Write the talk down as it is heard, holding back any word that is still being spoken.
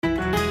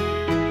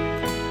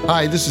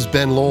Hi, this is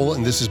Ben Lowell,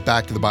 and this is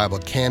Back to the Bible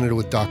Canada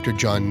with Dr.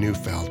 John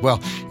Neufeld. Well,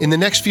 in the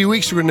next few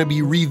weeks, we're going to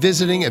be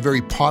revisiting a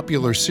very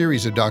popular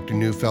series of Dr.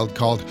 Neufeld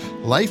called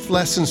Life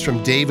Lessons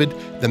from David,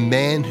 the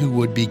Man Who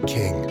Would Be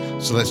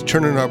King. So let's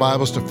turn in our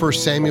Bibles to 1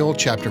 Samuel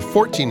chapter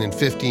 14 and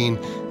 15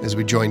 as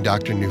we join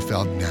Dr.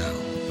 Neufeld now.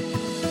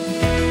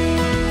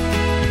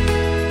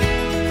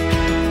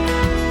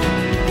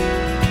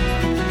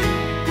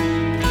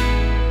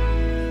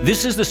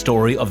 This is the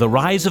story of the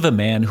rise of a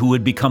man who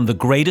would become the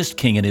greatest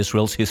king in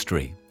Israel's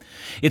history.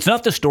 It's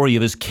not the story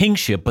of his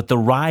kingship, but the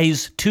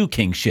rise to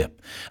kingship,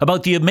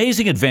 about the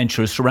amazing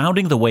adventures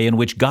surrounding the way in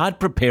which God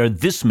prepared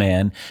this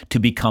man to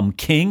become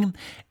king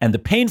and the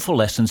painful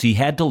lessons he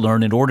had to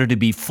learn in order to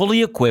be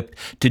fully equipped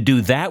to do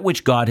that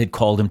which God had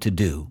called him to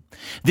do.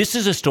 This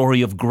is a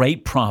story of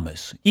great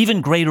promise, even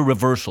greater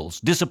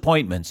reversals,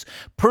 disappointments,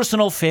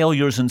 personal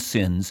failures and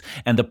sins,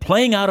 and the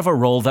playing out of a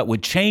role that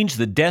would change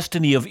the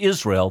destiny of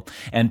Israel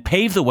and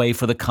pave the way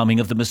for the coming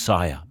of the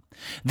Messiah.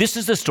 This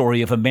is the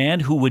story of a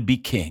man who would be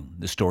king,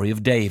 the story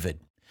of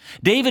David.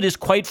 David is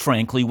quite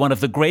frankly one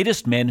of the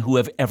greatest men who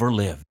have ever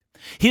lived.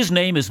 His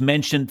name is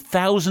mentioned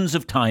thousands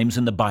of times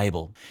in the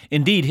Bible.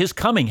 Indeed, his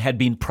coming had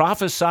been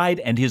prophesied,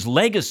 and his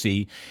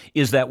legacy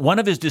is that one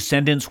of his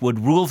descendants would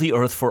rule the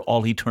earth for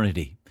all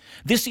eternity.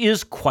 This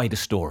is quite a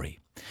story.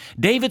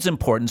 David's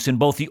importance in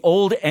both the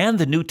Old and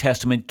the New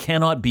Testament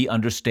cannot be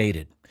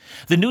understated.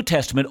 The New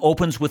Testament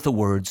opens with the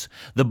words,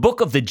 "The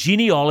book of the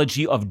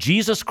genealogy of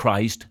Jesus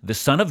Christ, the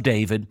son of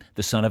David,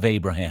 the son of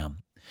Abraham."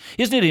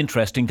 Isn't it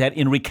interesting that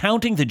in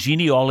recounting the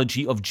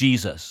genealogy of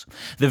Jesus,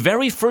 the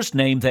very first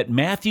name that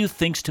Matthew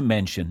thinks to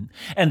mention,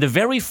 and the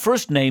very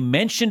first name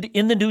mentioned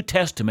in the New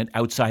Testament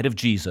outside of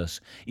Jesus,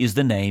 is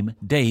the name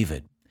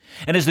David?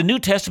 And as the New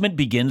Testament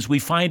begins, we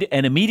find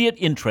an immediate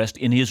interest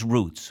in his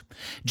roots.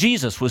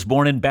 Jesus was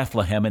born in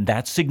Bethlehem, and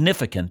that's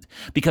significant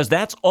because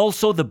that's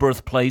also the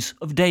birthplace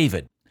of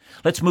David.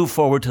 Let's move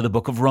forward to the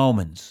book of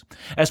Romans.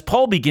 As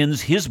Paul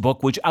begins his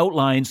book, which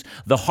outlines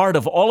the heart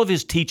of all of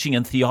his teaching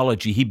and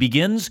theology, he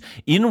begins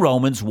in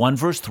Romans 1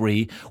 verse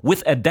 3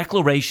 with a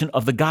declaration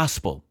of the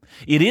gospel.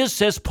 It is,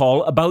 says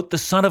Paul, about the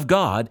Son of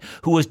God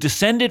who was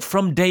descended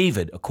from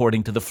David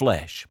according to the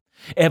flesh.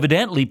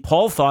 Evidently,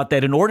 Paul thought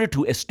that in order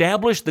to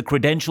establish the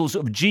credentials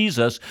of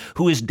Jesus,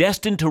 who is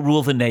destined to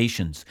rule the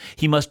nations,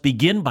 he must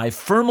begin by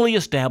firmly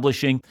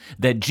establishing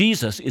that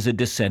Jesus is a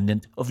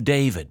descendant of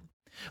David.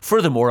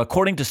 Furthermore,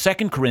 according to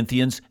 2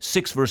 Corinthians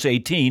 6 verse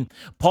 18,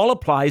 Paul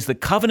applies the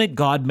covenant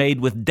God made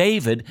with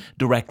David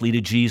directly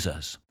to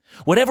Jesus.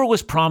 Whatever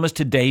was promised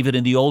to David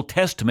in the Old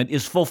Testament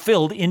is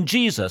fulfilled in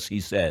Jesus, he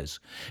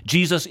says.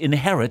 Jesus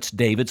inherits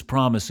David's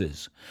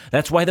promises.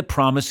 That's why the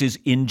promises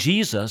in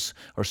Jesus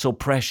are so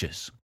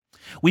precious.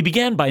 We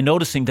began by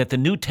noticing that the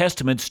New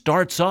Testament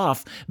starts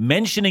off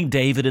mentioning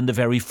David in the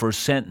very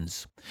first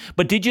sentence.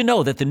 But did you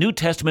know that the New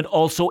Testament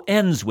also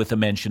ends with a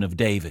mention of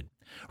David?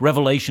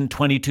 Revelation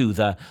 22,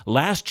 the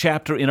last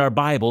chapter in our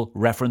Bible,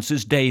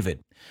 references David.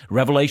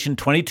 Revelation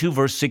 22,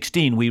 verse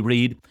 16, we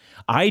read,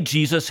 "I,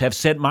 Jesus, have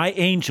sent my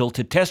angel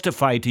to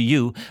testify to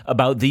you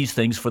about these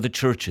things for the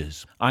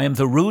churches. I am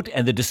the root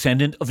and the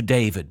descendant of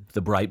David,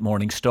 the bright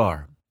morning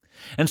star."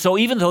 And so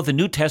even though the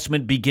New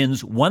Testament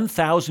begins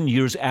 1,000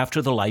 years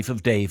after the life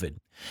of David,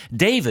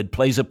 David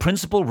plays a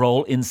principal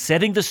role in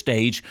setting the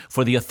stage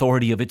for the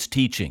authority of its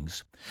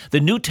teachings.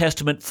 The New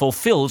Testament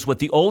fulfills what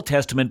the Old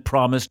Testament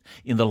promised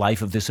in the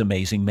life of this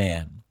amazing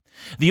man.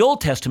 The Old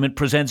Testament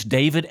presents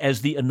David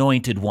as the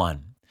anointed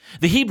one.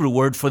 The Hebrew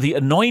word for the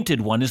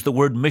anointed one is the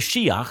word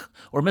Mashiach,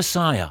 or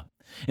Messiah.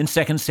 In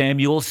 2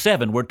 Samuel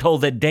 7, we're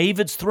told that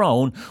David's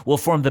throne will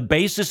form the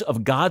basis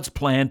of God's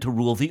plan to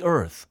rule the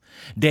earth.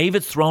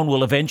 David's throne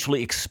will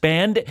eventually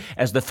expand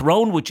as the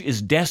throne which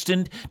is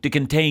destined to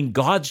contain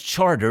God's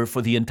charter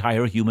for the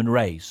entire human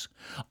race.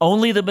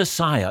 Only the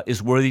Messiah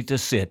is worthy to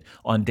sit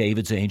on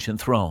David's ancient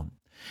throne.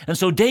 And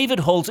so David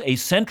holds a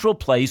central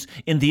place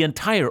in the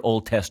entire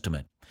Old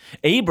Testament.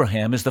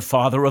 Abraham is the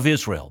father of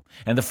Israel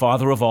and the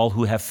father of all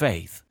who have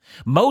faith.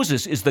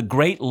 Moses is the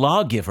great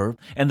lawgiver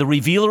and the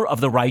revealer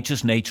of the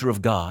righteous nature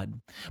of God.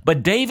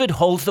 But David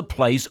holds the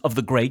place of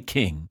the great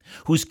king,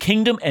 whose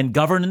kingdom and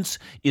governance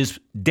is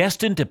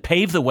destined to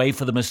pave the way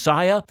for the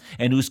Messiah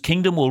and whose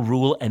kingdom will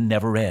rule and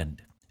never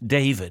end.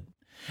 David,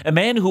 a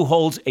man who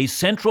holds a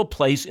central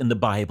place in the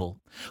Bible,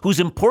 whose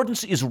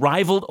importance is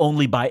rivaled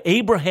only by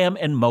Abraham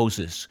and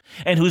Moses,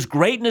 and whose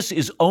greatness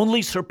is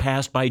only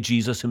surpassed by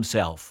Jesus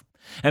himself.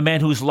 A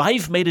man whose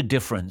life made a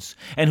difference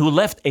and who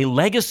left a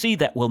legacy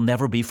that will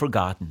never be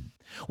forgotten.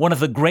 One of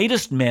the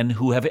greatest men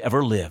who have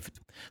ever lived.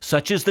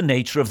 Such is the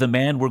nature of the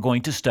man we're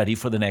going to study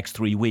for the next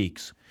 3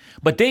 weeks.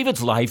 But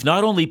David's life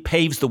not only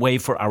paves the way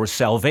for our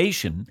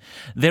salvation,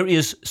 there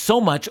is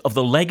so much of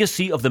the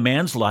legacy of the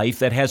man's life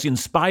that has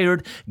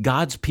inspired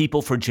God's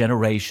people for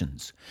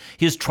generations.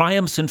 His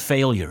triumphs and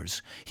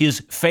failures,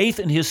 his faith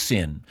and his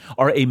sin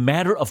are a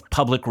matter of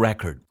public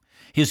record.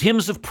 His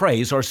hymns of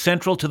praise are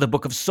central to the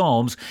book of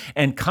Psalms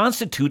and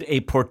constitute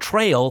a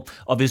portrayal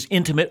of his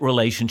intimate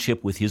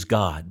relationship with his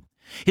God.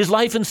 His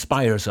life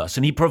inspires us,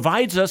 and he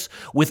provides us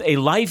with a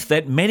life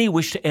that many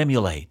wish to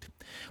emulate.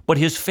 But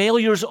his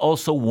failures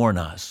also warn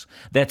us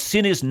that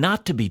sin is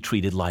not to be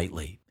treated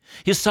lightly.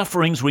 His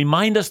sufferings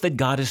remind us that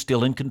God is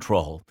still in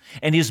control,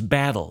 and his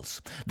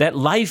battles, that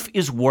life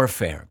is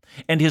warfare,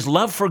 and his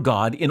love for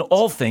God in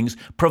all things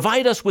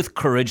provide us with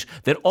courage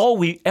that all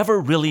we ever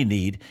really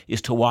need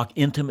is to walk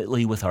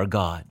intimately with our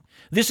God.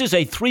 This is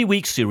a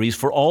 3-week series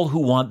for all who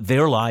want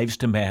their lives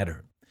to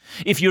matter.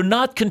 If you're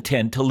not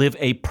content to live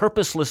a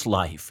purposeless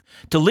life,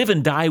 to live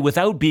and die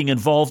without being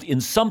involved in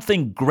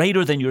something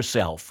greater than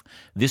yourself,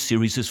 this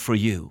series is for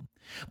you.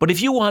 But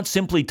if you want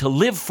simply to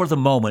live for the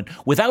moment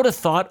without a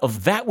thought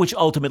of that which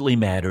ultimately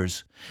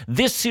matters,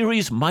 this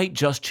series might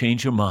just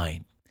change your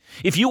mind.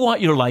 If you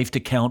want your life to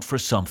count for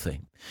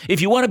something,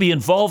 if you want to be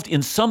involved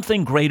in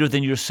something greater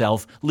than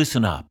yourself,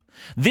 listen up.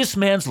 This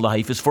man's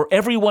life is for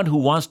everyone who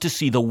wants to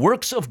see the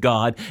works of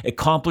God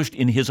accomplished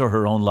in his or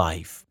her own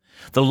life.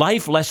 The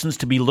life lessons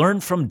to be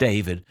learned from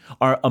David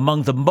are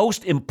among the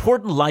most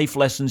important life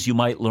lessons you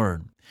might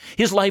learn.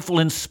 His life will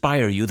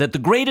inspire you that the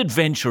great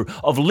adventure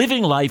of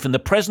living life in the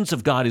presence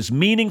of God is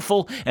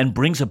meaningful and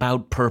brings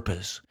about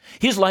purpose.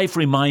 His life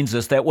reminds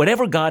us that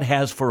whatever God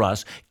has for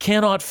us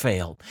cannot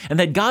fail, and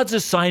that God's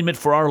assignment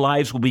for our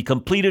lives will be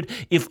completed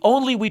if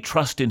only we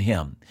trust in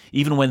him,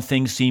 even when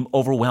things seem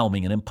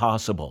overwhelming and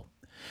impossible.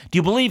 Do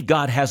you believe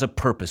God has a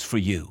purpose for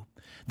you?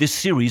 This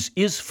series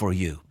is for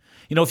you.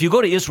 If you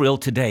go to Israel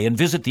today and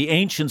visit the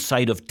ancient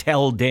site of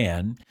Tel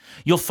Dan,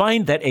 you'll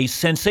find that a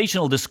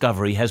sensational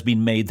discovery has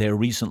been made there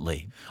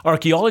recently.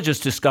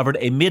 Archaeologists discovered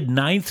a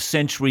mid-9th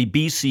century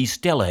BC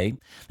stele,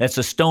 that's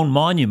a stone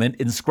monument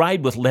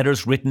inscribed with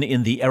letters written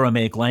in the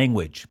Aramaic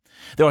language.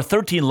 There are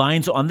 13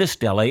 lines on this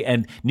stele,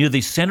 and near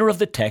the center of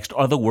the text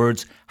are the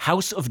words,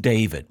 House of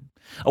David.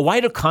 A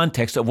wider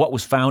context of what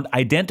was found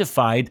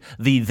identified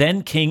the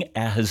then King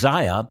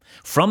Ahaziah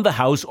from the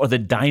house or the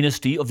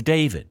dynasty of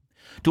David.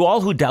 To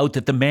all who doubt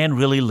that the man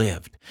really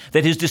lived,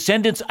 that his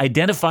descendants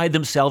identified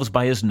themselves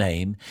by his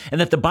name, and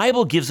that the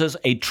Bible gives us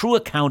a true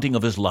accounting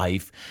of his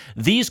life,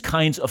 these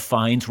kinds of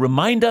finds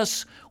remind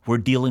us we're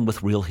dealing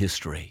with real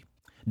history.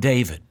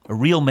 David, a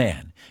real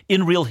man,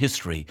 in real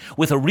history,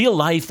 with a real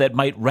life that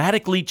might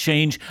radically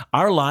change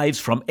our lives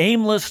from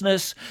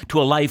aimlessness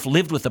to a life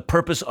lived with the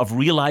purpose of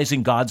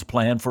realizing God's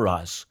plan for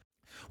us.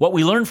 What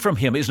we learn from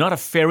him is not a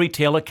fairy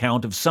tale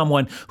account of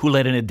someone who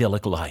led an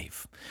idyllic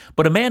life,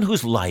 but a man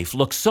whose life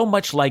looks so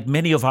much like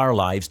many of our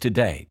lives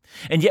today,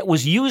 and yet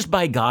was used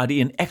by God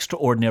in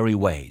extraordinary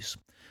ways.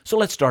 So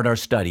let's start our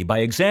study by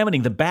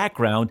examining the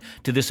background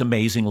to this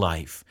amazing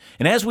life.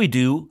 And as we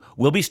do,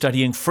 we'll be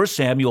studying 1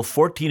 Samuel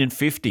 14 and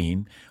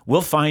 15.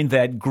 We'll find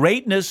that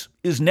greatness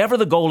is never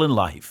the goal in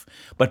life,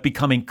 but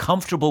becoming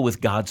comfortable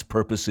with God's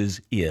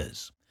purposes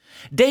is.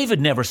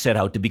 David never set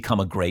out to become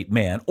a great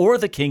man or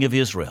the king of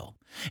Israel.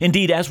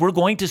 Indeed, as we're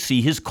going to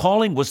see, his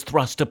calling was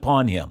thrust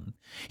upon him.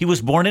 He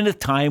was born in a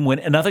time when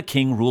another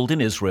king ruled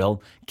in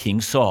Israel, King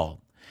Saul.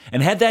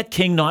 And had that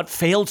king not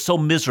failed so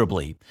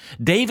miserably,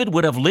 David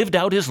would have lived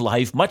out his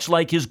life much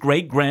like his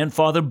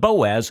great-grandfather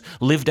Boaz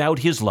lived out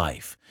his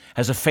life,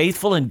 as a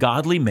faithful and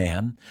godly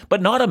man,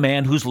 but not a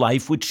man whose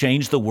life would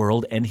change the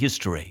world and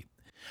history.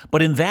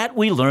 But in that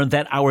we learn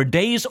that our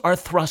days are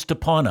thrust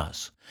upon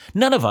us.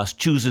 None of us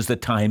chooses the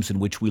times in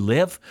which we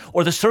live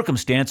or the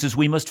circumstances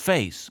we must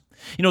face.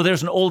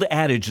 There's an old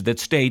adage that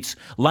states,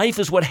 life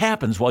is what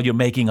happens while you're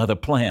making other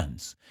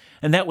plans.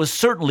 And that was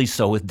certainly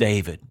so with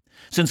David.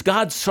 Since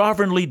God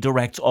sovereignly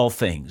directs all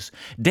things,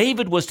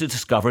 David was to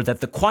discover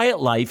that the quiet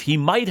life he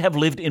might have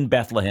lived in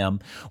Bethlehem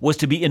was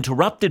to be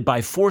interrupted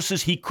by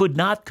forces he could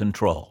not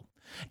control.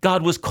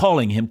 God was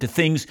calling him to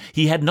things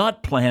he had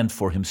not planned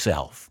for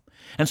himself.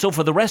 And so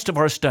for the rest of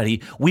our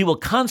study, we will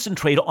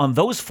concentrate on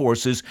those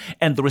forces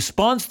and the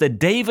response that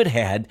David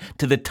had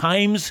to the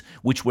times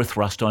which were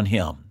thrust on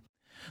him.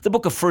 The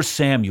book of 1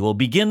 Samuel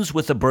begins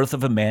with the birth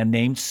of a man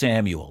named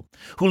Samuel,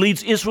 who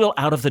leads Israel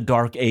out of the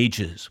dark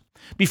ages.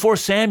 Before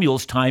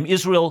Samuel's time,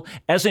 Israel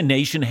as a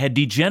nation had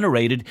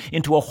degenerated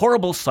into a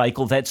horrible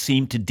cycle that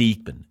seemed to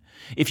deepen.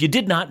 If you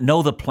did not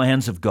know the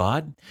plans of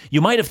God,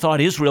 you might have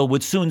thought Israel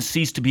would soon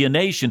cease to be a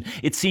nation.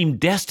 It seemed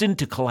destined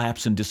to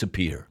collapse and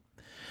disappear.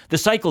 The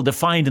cycle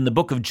defined in the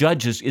book of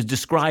Judges is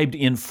described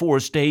in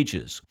 4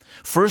 stages.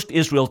 First,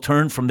 Israel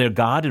turned from their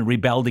God and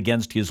rebelled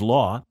against his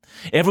law.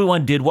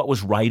 Everyone did what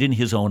was right in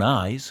his own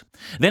eyes.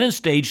 Then in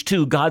stage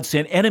 2, God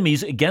sent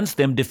enemies against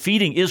them,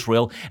 defeating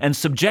Israel and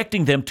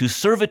subjecting them to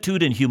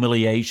servitude and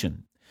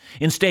humiliation.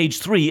 In stage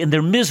 3, in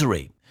their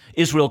misery,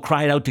 Israel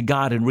cried out to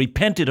God and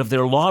repented of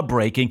their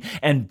law-breaking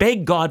and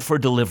begged God for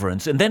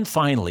deliverance. And then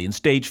finally, in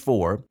stage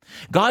 4,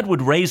 God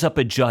would raise up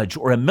a judge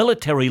or a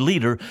military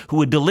leader who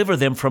would deliver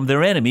them from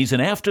their enemies.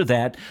 And after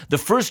that, the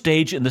first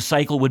stage in the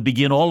cycle would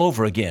begin all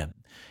over again.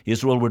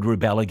 Israel would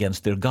rebel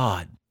against their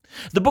God.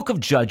 The book of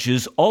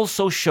Judges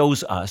also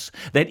shows us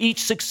that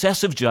each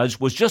successive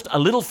judge was just a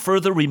little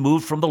further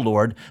removed from the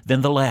Lord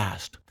than the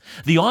last.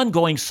 The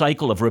ongoing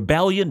cycle of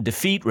rebellion,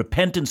 defeat,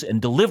 repentance,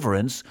 and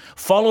deliverance,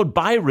 followed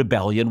by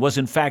rebellion, was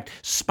in fact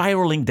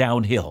spiraling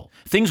downhill.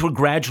 Things were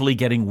gradually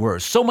getting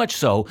worse, so much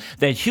so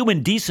that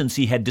human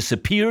decency had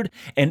disappeared,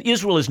 and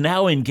Israel is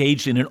now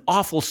engaged in an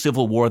awful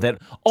civil war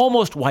that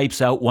almost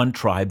wipes out one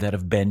tribe, that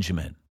of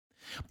Benjamin.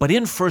 But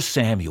in 1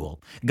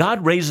 Samuel,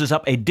 God raises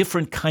up a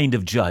different kind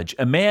of judge,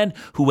 a man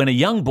who, when a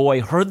young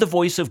boy, heard the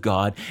voice of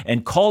God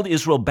and called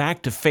Israel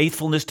back to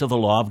faithfulness to the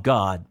law of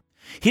God.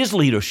 His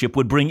leadership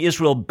would bring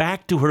Israel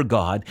back to her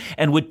God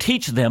and would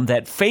teach them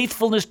that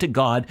faithfulness to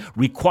God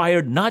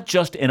required not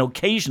just an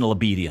occasional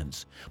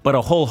obedience, but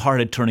a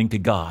wholehearted turning to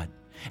God.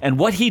 And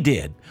what he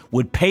did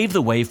would pave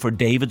the way for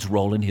David's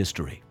role in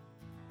history.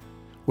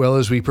 Well,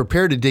 as we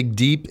prepare to dig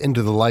deep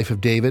into the life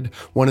of David,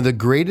 one of the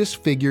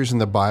greatest figures in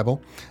the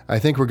Bible, I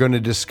think we're going to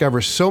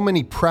discover so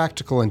many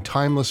practical and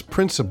timeless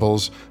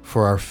principles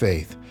for our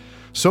faith.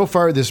 So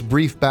far, this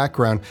brief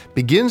background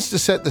begins to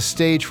set the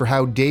stage for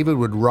how David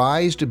would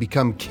rise to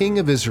become king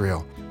of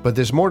Israel. But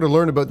there's more to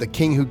learn about the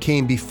king who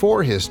came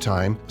before his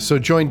time, so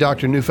join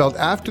Dr. Neufeld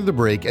after the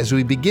break as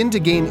we begin to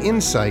gain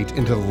insight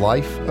into the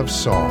life of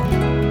Saul.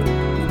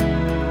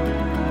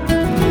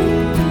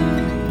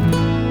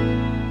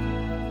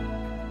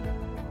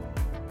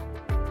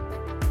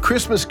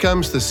 Christmas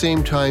comes the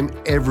same time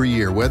every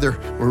year, whether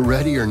we're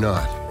ready or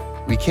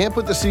not. We can't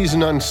put the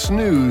season on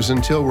snooze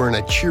until we're in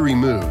a cheery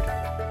mood.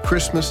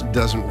 Christmas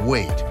doesn't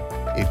wait.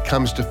 It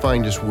comes to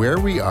find us where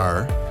we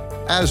are,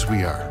 as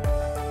we are.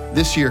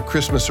 This year,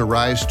 Christmas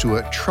arrives to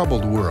a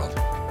troubled world.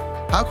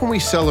 How can we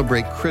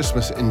celebrate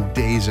Christmas in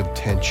days of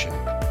tension?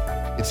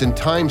 It's in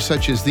times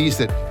such as these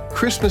that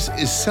Christmas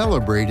is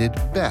celebrated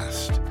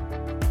best.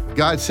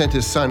 God sent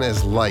His Son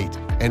as light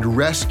and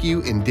rescue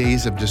in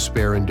days of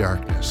despair and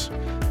darkness.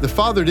 The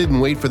Father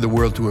didn't wait for the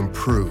world to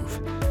improve.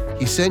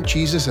 He sent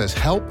Jesus as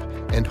help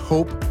and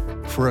hope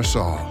for us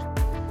all.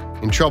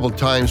 In troubled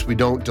times, we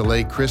don't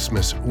delay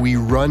Christmas, we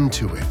run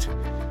to it.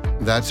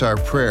 That's our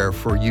prayer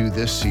for you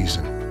this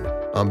season.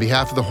 On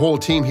behalf of the whole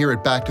team here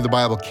at Back to the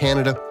Bible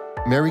Canada,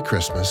 Merry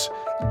Christmas.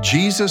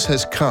 Jesus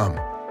has come,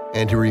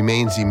 and He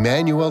remains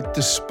Emmanuel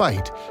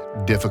despite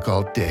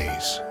difficult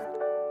days.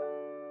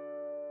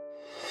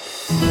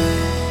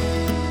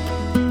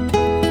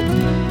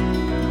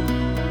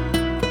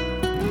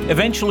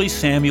 Eventually,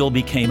 Samuel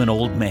became an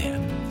old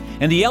man,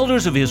 and the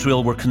elders of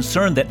Israel were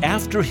concerned that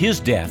after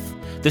his death,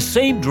 the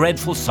same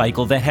dreadful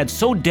cycle that had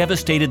so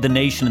devastated the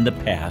nation in the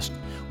past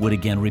would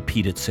again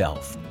repeat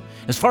itself.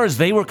 As far as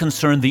they were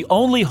concerned, the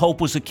only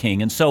hope was a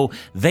king, and so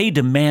they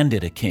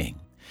demanded a king.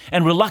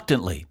 And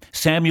reluctantly,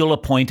 Samuel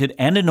appointed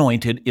and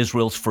anointed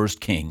Israel's first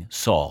king,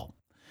 Saul.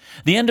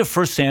 The end of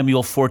 1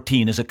 Samuel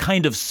 14 is a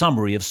kind of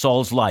summary of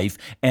Saul's life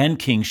and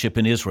kingship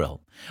in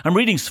Israel. I'm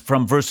reading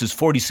from verses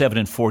 47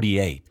 and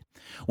 48.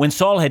 When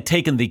Saul had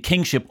taken the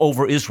kingship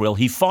over Israel,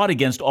 he fought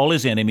against all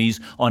his enemies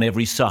on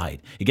every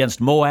side, against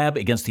Moab,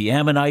 against the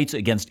Ammonites,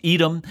 against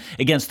Edom,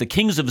 against the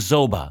kings of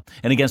Zobah,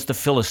 and against the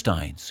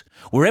Philistines.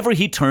 Wherever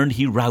he turned,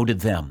 he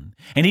routed them.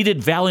 And he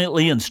did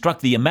valiantly and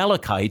struck the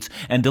Amalekites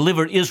and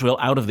delivered Israel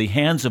out of the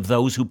hands of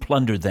those who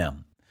plundered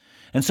them.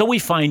 And so we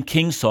find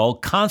King Saul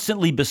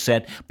constantly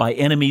beset by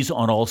enemies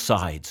on all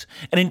sides.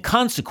 And in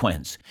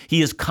consequence,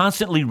 he is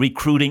constantly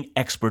recruiting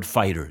expert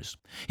fighters.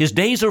 His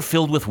days are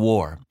filled with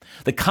war.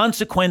 The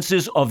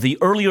consequences of the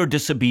earlier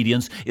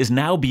disobedience is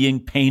now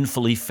being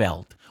painfully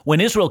felt. When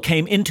Israel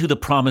came into the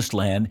Promised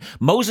Land,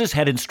 Moses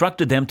had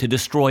instructed them to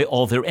destroy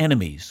all their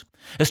enemies.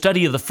 A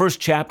study of the first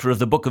chapter of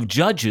the book of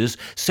Judges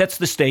sets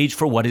the stage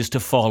for what is to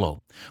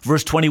follow.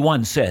 Verse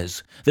 21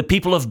 says, "The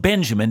people of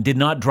Benjamin did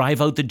not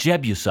drive out the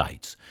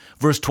Jebusites."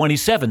 Verse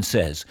 27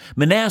 says,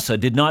 "Manasseh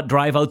did not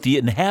drive out the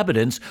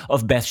inhabitants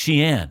of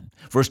Beth-shean."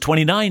 Verse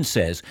 29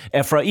 says,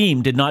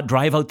 "Ephraim did not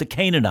drive out the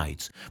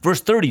Canaanites."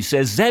 Verse 30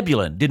 says,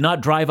 "Zebulun did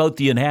not drive out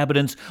the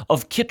inhabitants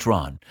of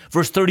Kitron."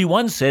 Verse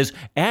 31 says,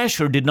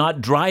 "Asher did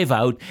not drive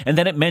out," and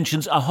then it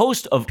mentions a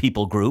host of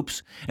people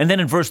groups. And then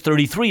in verse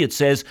 33 it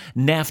says,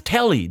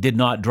 "Naphtali did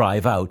not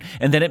drive out,"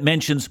 and then it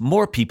mentions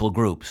more people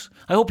groups.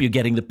 I hope you're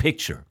getting the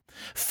picture.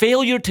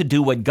 Failure to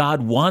do what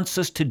God wants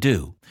us to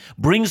do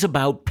brings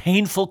about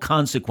painful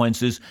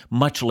consequences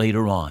much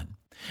later on.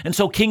 And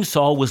so King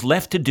Saul was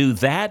left to do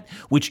that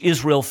which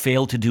Israel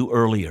failed to do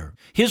earlier.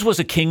 His was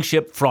a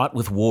kingship fraught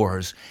with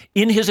wars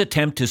in his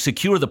attempt to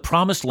secure the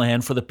promised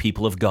land for the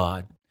people of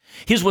God.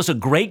 His was a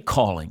great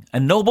calling, a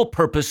noble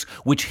purpose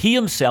which he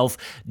himself,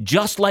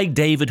 just like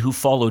David who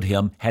followed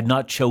him, had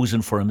not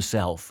chosen for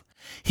himself.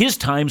 His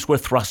times were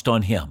thrust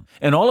on him,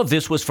 and all of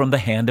this was from the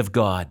hand of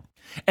God.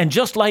 And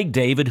just like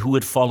David who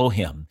would follow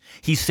him,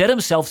 he set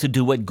himself to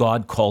do what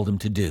God called him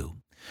to do.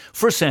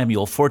 1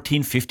 Samuel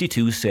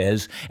 14:52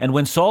 says, "And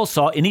when Saul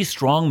saw any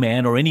strong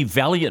man or any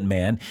valiant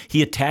man,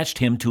 he attached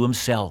him to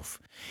himself."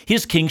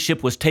 His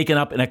kingship was taken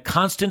up in a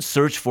constant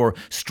search for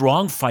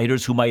strong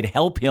fighters who might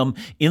help him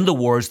in the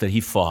wars that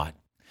he fought.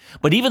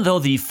 But even though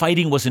the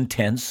fighting was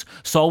intense,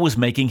 Saul was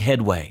making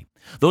headway.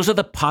 Those are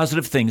the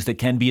positive things that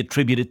can be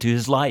attributed to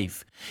his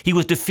life. He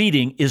was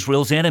defeating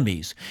Israel's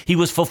enemies. He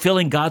was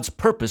fulfilling God's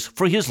purpose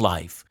for his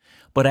life.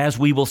 But as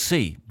we will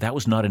see, that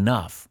was not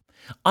enough.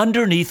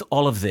 Underneath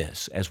all of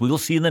this, as we will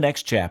see in the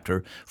next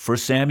chapter, 1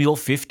 Samuel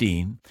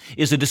 15,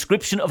 is a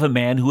description of a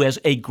man who has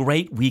a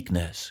great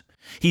weakness.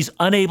 He's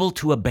unable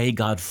to obey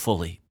God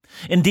fully.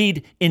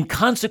 Indeed, in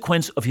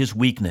consequence of his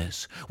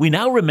weakness, we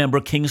now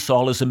remember King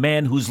Saul as a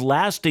man whose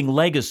lasting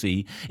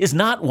legacy is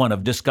not one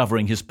of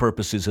discovering his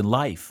purposes in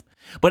life,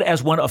 but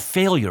as one of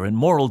failure and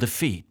moral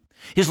defeat.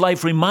 His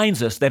life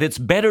reminds us that it's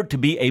better to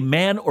be a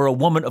man or a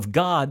woman of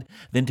God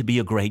than to be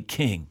a great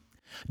king.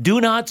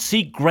 Do not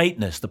seek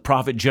greatness, the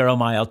prophet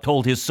Jeremiah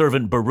told his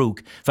servant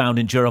Baruch, found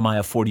in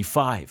Jeremiah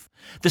 45.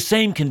 The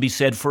same can be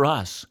said for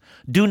us.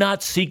 Do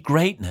not seek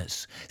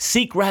greatness.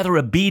 Seek rather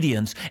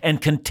obedience and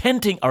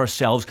contenting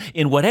ourselves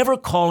in whatever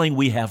calling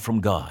we have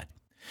from God.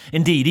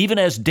 Indeed, even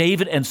as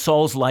David and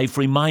Saul's life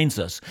reminds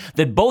us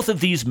that both of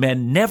these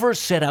men never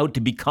set out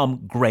to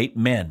become great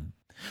men,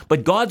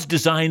 but God's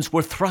designs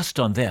were thrust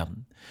on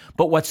them.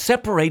 But what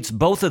separates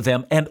both of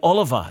them and all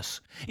of us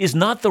is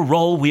not the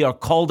role we are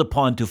called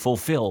upon to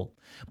fulfill,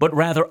 but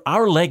rather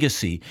our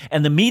legacy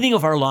and the meaning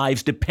of our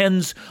lives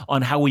depends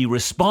on how we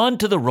respond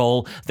to the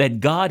role that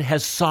God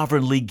has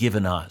sovereignly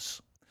given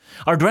us.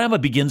 Our drama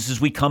begins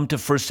as we come to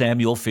 1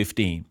 Samuel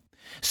 15.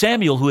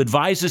 Samuel, who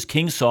advises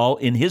King Saul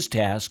in his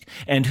task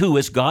and who,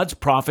 as God's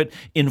prophet,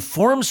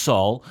 informs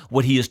Saul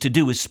what he is to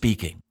do, is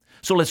speaking.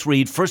 So let's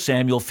read 1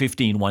 Samuel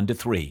 15,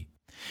 1-3.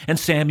 And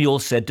Samuel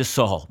said to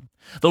Saul,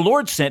 "The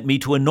Lord sent me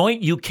to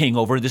anoint you king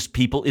over this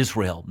people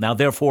Israel. Now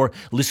therefore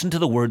listen to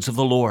the words of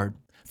the Lord.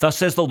 Thus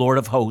says the Lord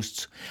of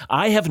hosts,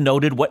 I have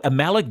noted what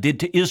Amalek did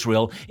to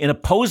Israel in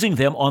opposing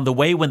them on the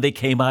way when they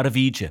came out of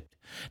Egypt.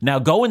 Now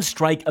go and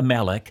strike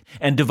Amalek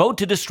and devote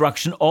to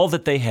destruction all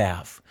that they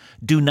have.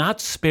 Do not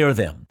spare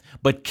them,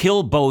 but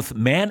kill both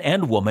man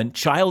and woman,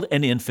 child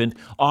and infant,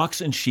 ox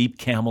and sheep,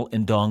 camel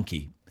and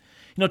donkey."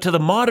 To the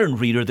modern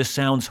reader, this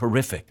sounds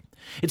horrific.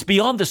 It's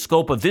beyond the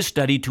scope of this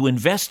study to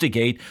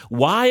investigate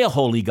why a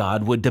holy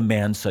God would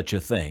demand such a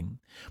thing.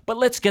 But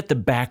let's get the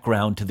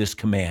background to this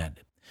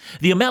command.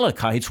 The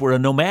Amalekites were a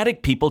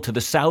nomadic people to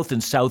the south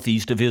and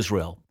southeast of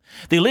Israel.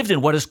 They lived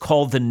in what is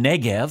called the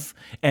Negev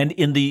and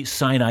in the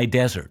Sinai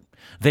Desert.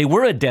 They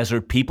were a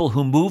desert people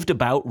who moved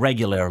about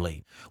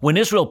regularly. When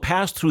Israel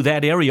passed through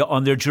that area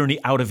on their journey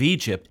out of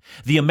Egypt,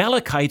 the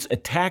Amalekites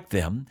attacked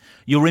them.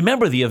 You'll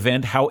remember the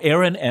event, how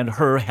Aaron and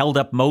Hur held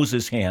up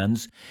Moses'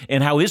 hands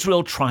and how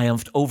Israel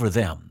triumphed over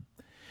them.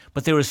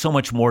 But there is so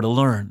much more to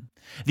learn.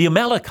 The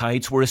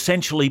Amalekites were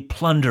essentially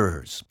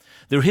plunderers.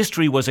 Their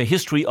history was a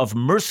history of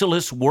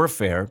merciless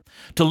warfare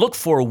to look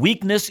for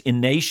weakness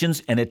in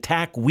nations and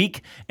attack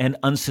weak and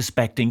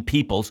unsuspecting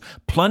peoples,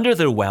 plunder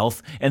their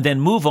wealth, and then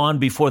move on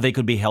before they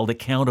could be held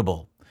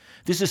accountable.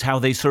 This is how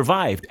they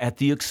survived at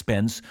the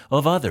expense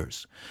of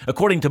others.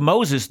 According to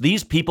Moses,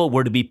 these people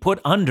were to be put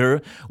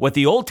under what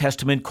the Old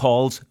Testament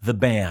calls the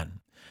ban.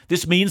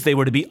 This means they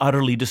were to be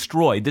utterly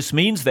destroyed. This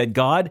means that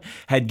God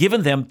had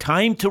given them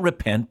time to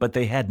repent, but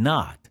they had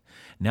not.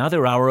 Now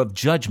their hour of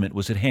judgment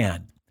was at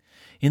hand.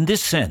 In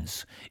this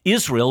sense,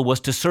 Israel was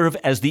to serve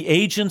as the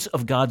agents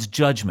of God's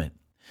judgment.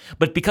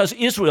 But because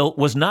Israel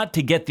was not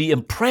to get the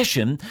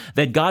impression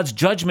that God's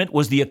judgment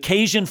was the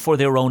occasion for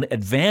their own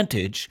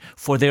advantage,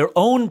 for their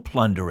own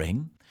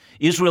plundering,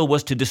 Israel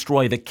was to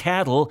destroy the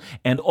cattle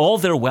and all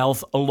their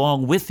wealth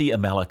along with the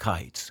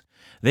Amalekites.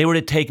 They were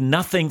to take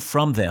nothing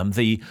from them.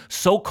 The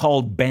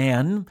so-called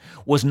ban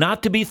was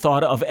not to be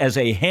thought of as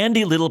a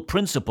handy little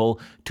principle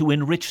to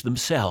enrich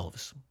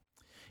themselves.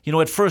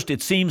 At first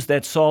it seems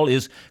that Saul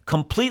is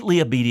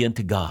completely obedient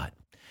to God.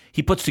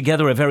 He puts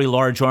together a very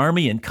large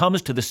army and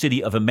comes to the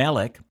city of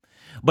Amalek.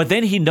 But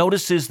then he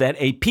notices that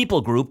a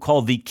people group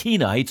called the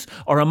Kenites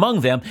are among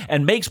them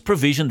and makes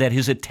provision that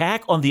his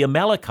attack on the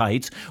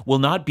Amalekites will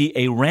not be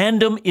a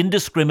random,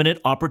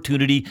 indiscriminate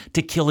opportunity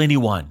to kill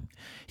anyone.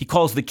 He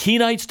calls the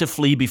Kenites to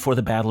flee before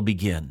the battle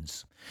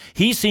begins.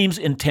 He seems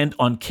intent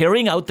on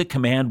carrying out the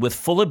command with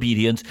full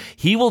obedience.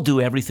 He will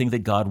do everything that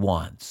God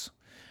wants.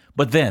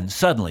 But then,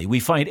 suddenly,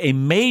 we find a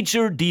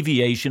major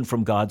deviation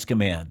from God's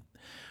command.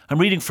 I'm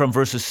reading from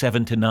verses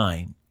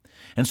 7-9.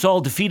 And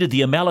Saul defeated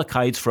the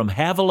Amalekites from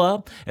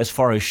Havilah as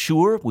far as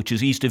Shur, which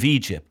is east of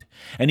Egypt.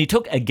 And he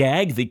took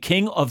Agag, the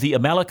king of the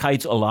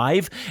Amalekites,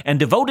 alive, and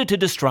devoted to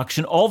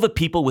destruction all the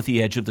people with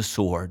the edge of the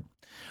sword.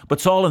 But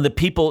Saul and the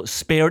people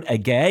spared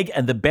Agag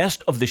and the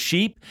best of the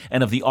sheep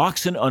and of the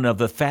oxen and of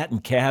the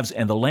fattened calves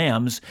and the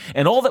lambs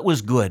and all that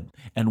was good,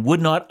 and would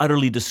not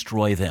utterly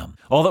destroy them.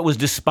 All that was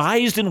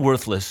despised and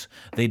worthless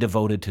they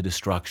devoted to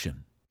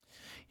destruction.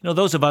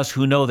 Those of us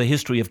who know the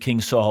history of King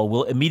Saul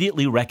will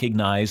immediately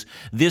recognize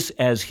this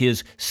as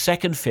his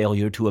second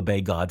failure to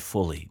obey God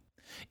fully.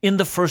 In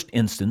the first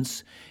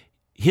instance,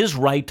 his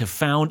right to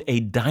found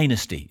a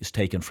dynasty is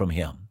taken from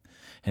him.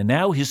 And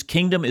now his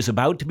kingdom is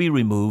about to be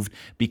removed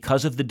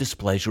because of the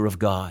displeasure of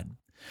God.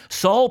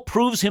 Saul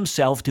proves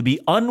himself to be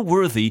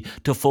unworthy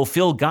to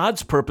fulfill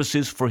God's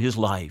purposes for his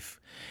life.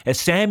 As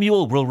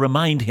Samuel will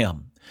remind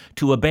him,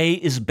 to obey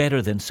is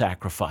better than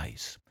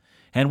sacrifice.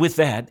 And with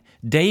that,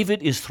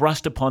 David is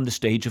thrust upon the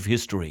stage of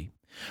history.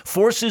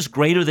 Forces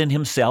greater than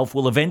himself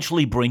will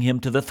eventually bring him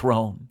to the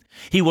throne.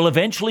 He will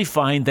eventually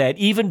find that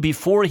even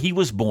before he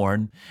was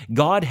born,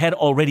 God had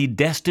already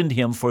destined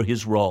him for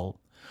his role.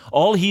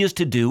 All he is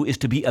to do is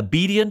to be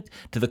obedient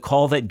to the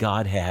call that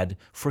God had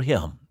for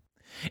him.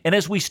 And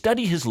as we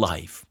study his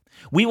life,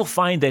 we will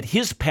find that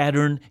his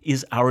pattern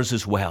is ours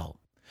as well.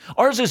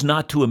 Ours is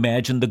not to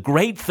imagine the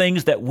great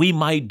things that we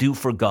might do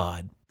for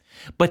God,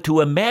 but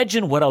to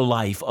imagine what a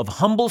life of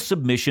humble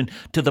submission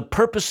to the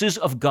purposes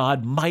of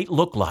God might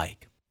look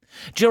like.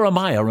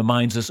 Jeremiah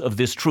reminds us of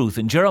this truth.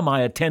 In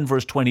Jeremiah 10,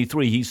 verse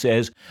 23, he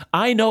says,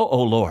 "I know,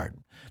 O Lord,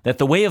 that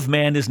the way of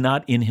man is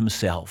not in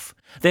himself,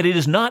 that it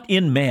is not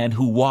in man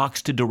who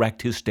walks to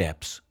direct his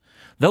steps.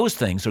 Those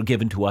things are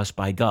given to us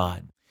by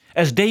God."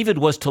 As David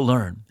was to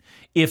learn,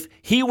 if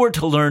he were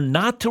to learn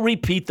not to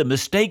repeat the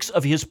mistakes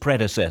of his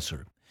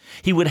predecessor,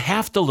 he would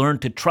have to learn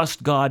to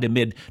trust God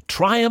amid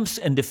triumphs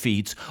and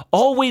defeats,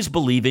 always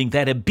believing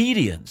that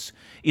obedience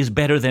is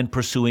better than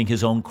pursuing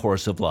his own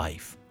course of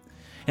life.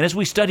 And as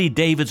we study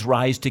David's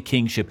rise to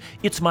kingship,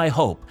 it's my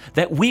hope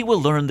that we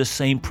will learn the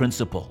same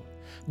principle.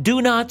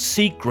 Do not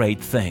seek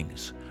great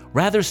things.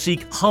 Rather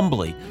seek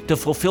humbly to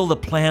fulfill the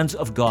plans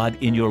of God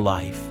in your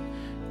life.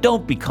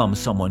 Don't become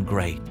someone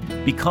great.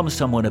 Become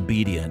someone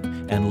obedient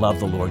and love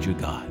the Lord your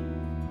God.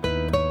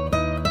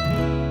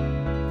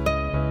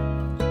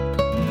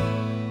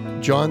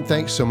 John,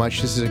 thanks so much.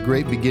 This is a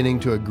great beginning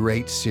to a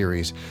great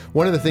series.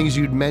 One of the things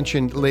you'd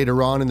mentioned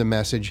later on in the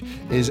message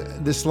is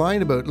this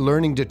line about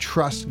learning to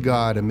trust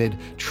God amid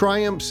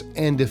triumphs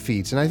and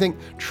defeats. And I think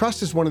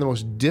trust is one of the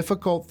most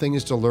difficult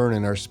things to learn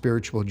in our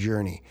spiritual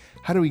journey.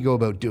 How do we go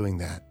about doing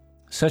that?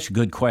 Such a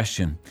good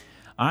question.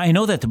 I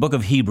know that the book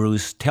of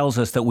Hebrews tells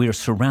us that we are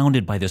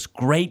surrounded by this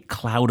great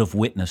cloud of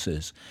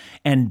witnesses,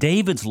 and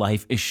David's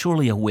life is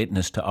surely a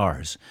witness to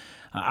ours.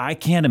 I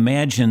can't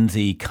imagine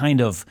the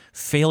kind of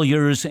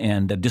failures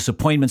and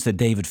disappointments that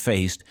David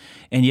faced,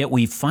 and yet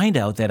we find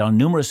out that on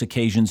numerous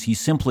occasions he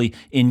simply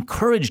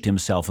encouraged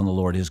himself in the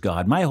Lord his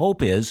God. My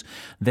hope is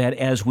that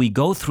as we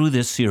go through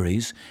this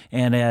series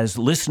and as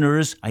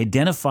listeners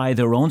identify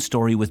their own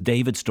story with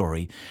David's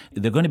story,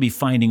 they're going to be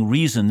finding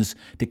reasons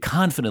to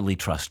confidently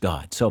trust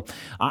God. So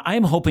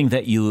I'm hoping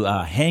that you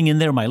hang in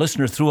there, my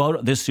listener,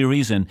 throughout this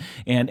series and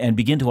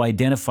begin to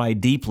identify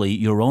deeply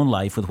your own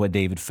life with what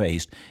David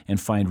faced and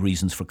find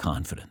reasons for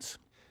confidence.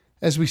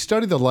 As we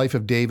study the life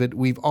of David,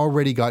 we've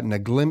already gotten a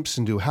glimpse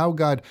into how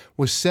God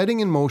was setting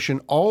in motion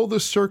all the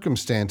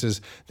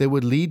circumstances that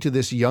would lead to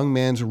this young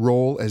man's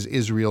role as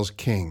Israel's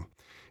king.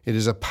 It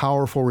is a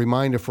powerful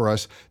reminder for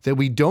us that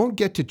we don't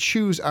get to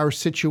choose our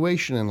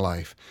situation in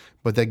life,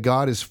 but that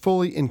God is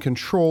fully in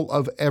control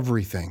of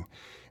everything.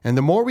 And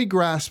the more we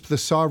grasp the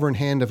sovereign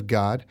hand of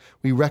God,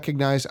 we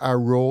recognize our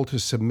role to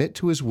submit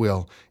to his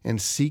will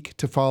and seek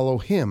to follow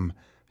him,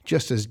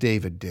 just as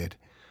David did.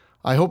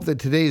 I hope that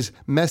today's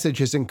message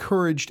has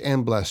encouraged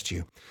and blessed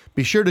you.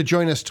 Be sure to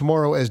join us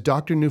tomorrow as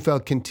Dr.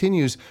 Neufeld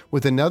continues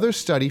with another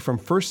study from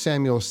 1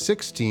 Samuel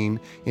 16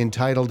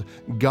 entitled,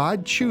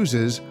 God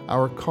Chooses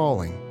Our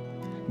Calling.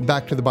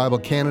 Back to the Bible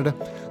Canada,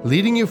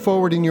 leading you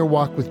forward in your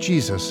walk with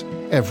Jesus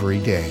every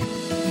day.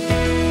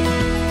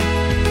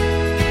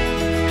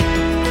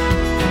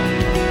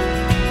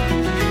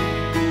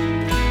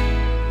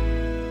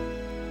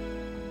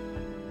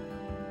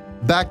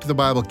 Back to the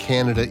Bible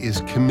Canada is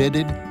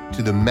committed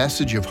to the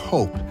message of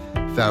hope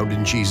found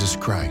in Jesus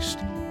Christ.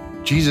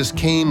 Jesus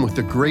came with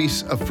the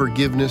grace of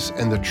forgiveness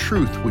and the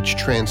truth which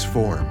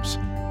transforms.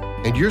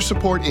 And your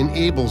support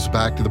enables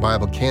Back to the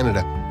Bible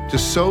Canada to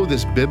sow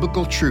this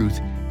biblical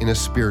truth in a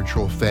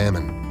spiritual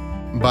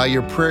famine. By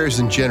your prayers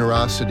and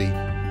generosity,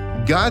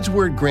 God's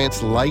Word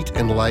grants light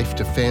and life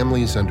to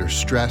families under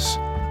stress,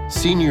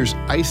 seniors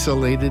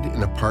isolated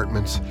in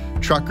apartments,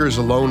 truckers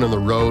alone on the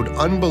road,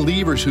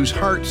 unbelievers whose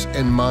hearts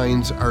and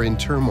minds are in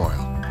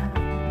turmoil.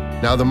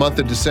 Now the month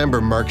of December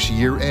marks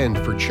year-end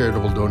for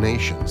charitable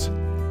donations.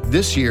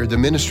 This year, the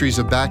ministries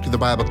of Back to the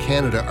Bible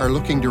Canada are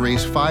looking to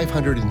raise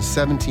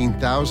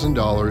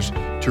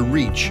 $517,000 to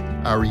reach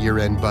our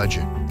year-end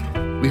budget.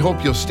 We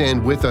hope you'll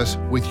stand with us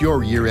with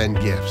your year-end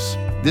gifts.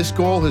 This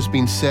goal has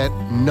been set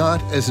not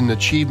as an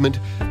achievement,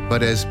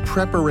 but as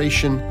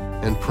preparation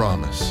and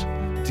promise.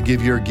 To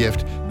give your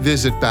gift,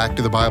 visit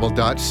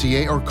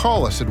backtothebible.ca or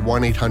call us at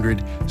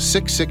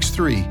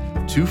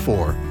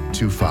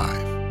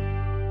 1-800-663-2425.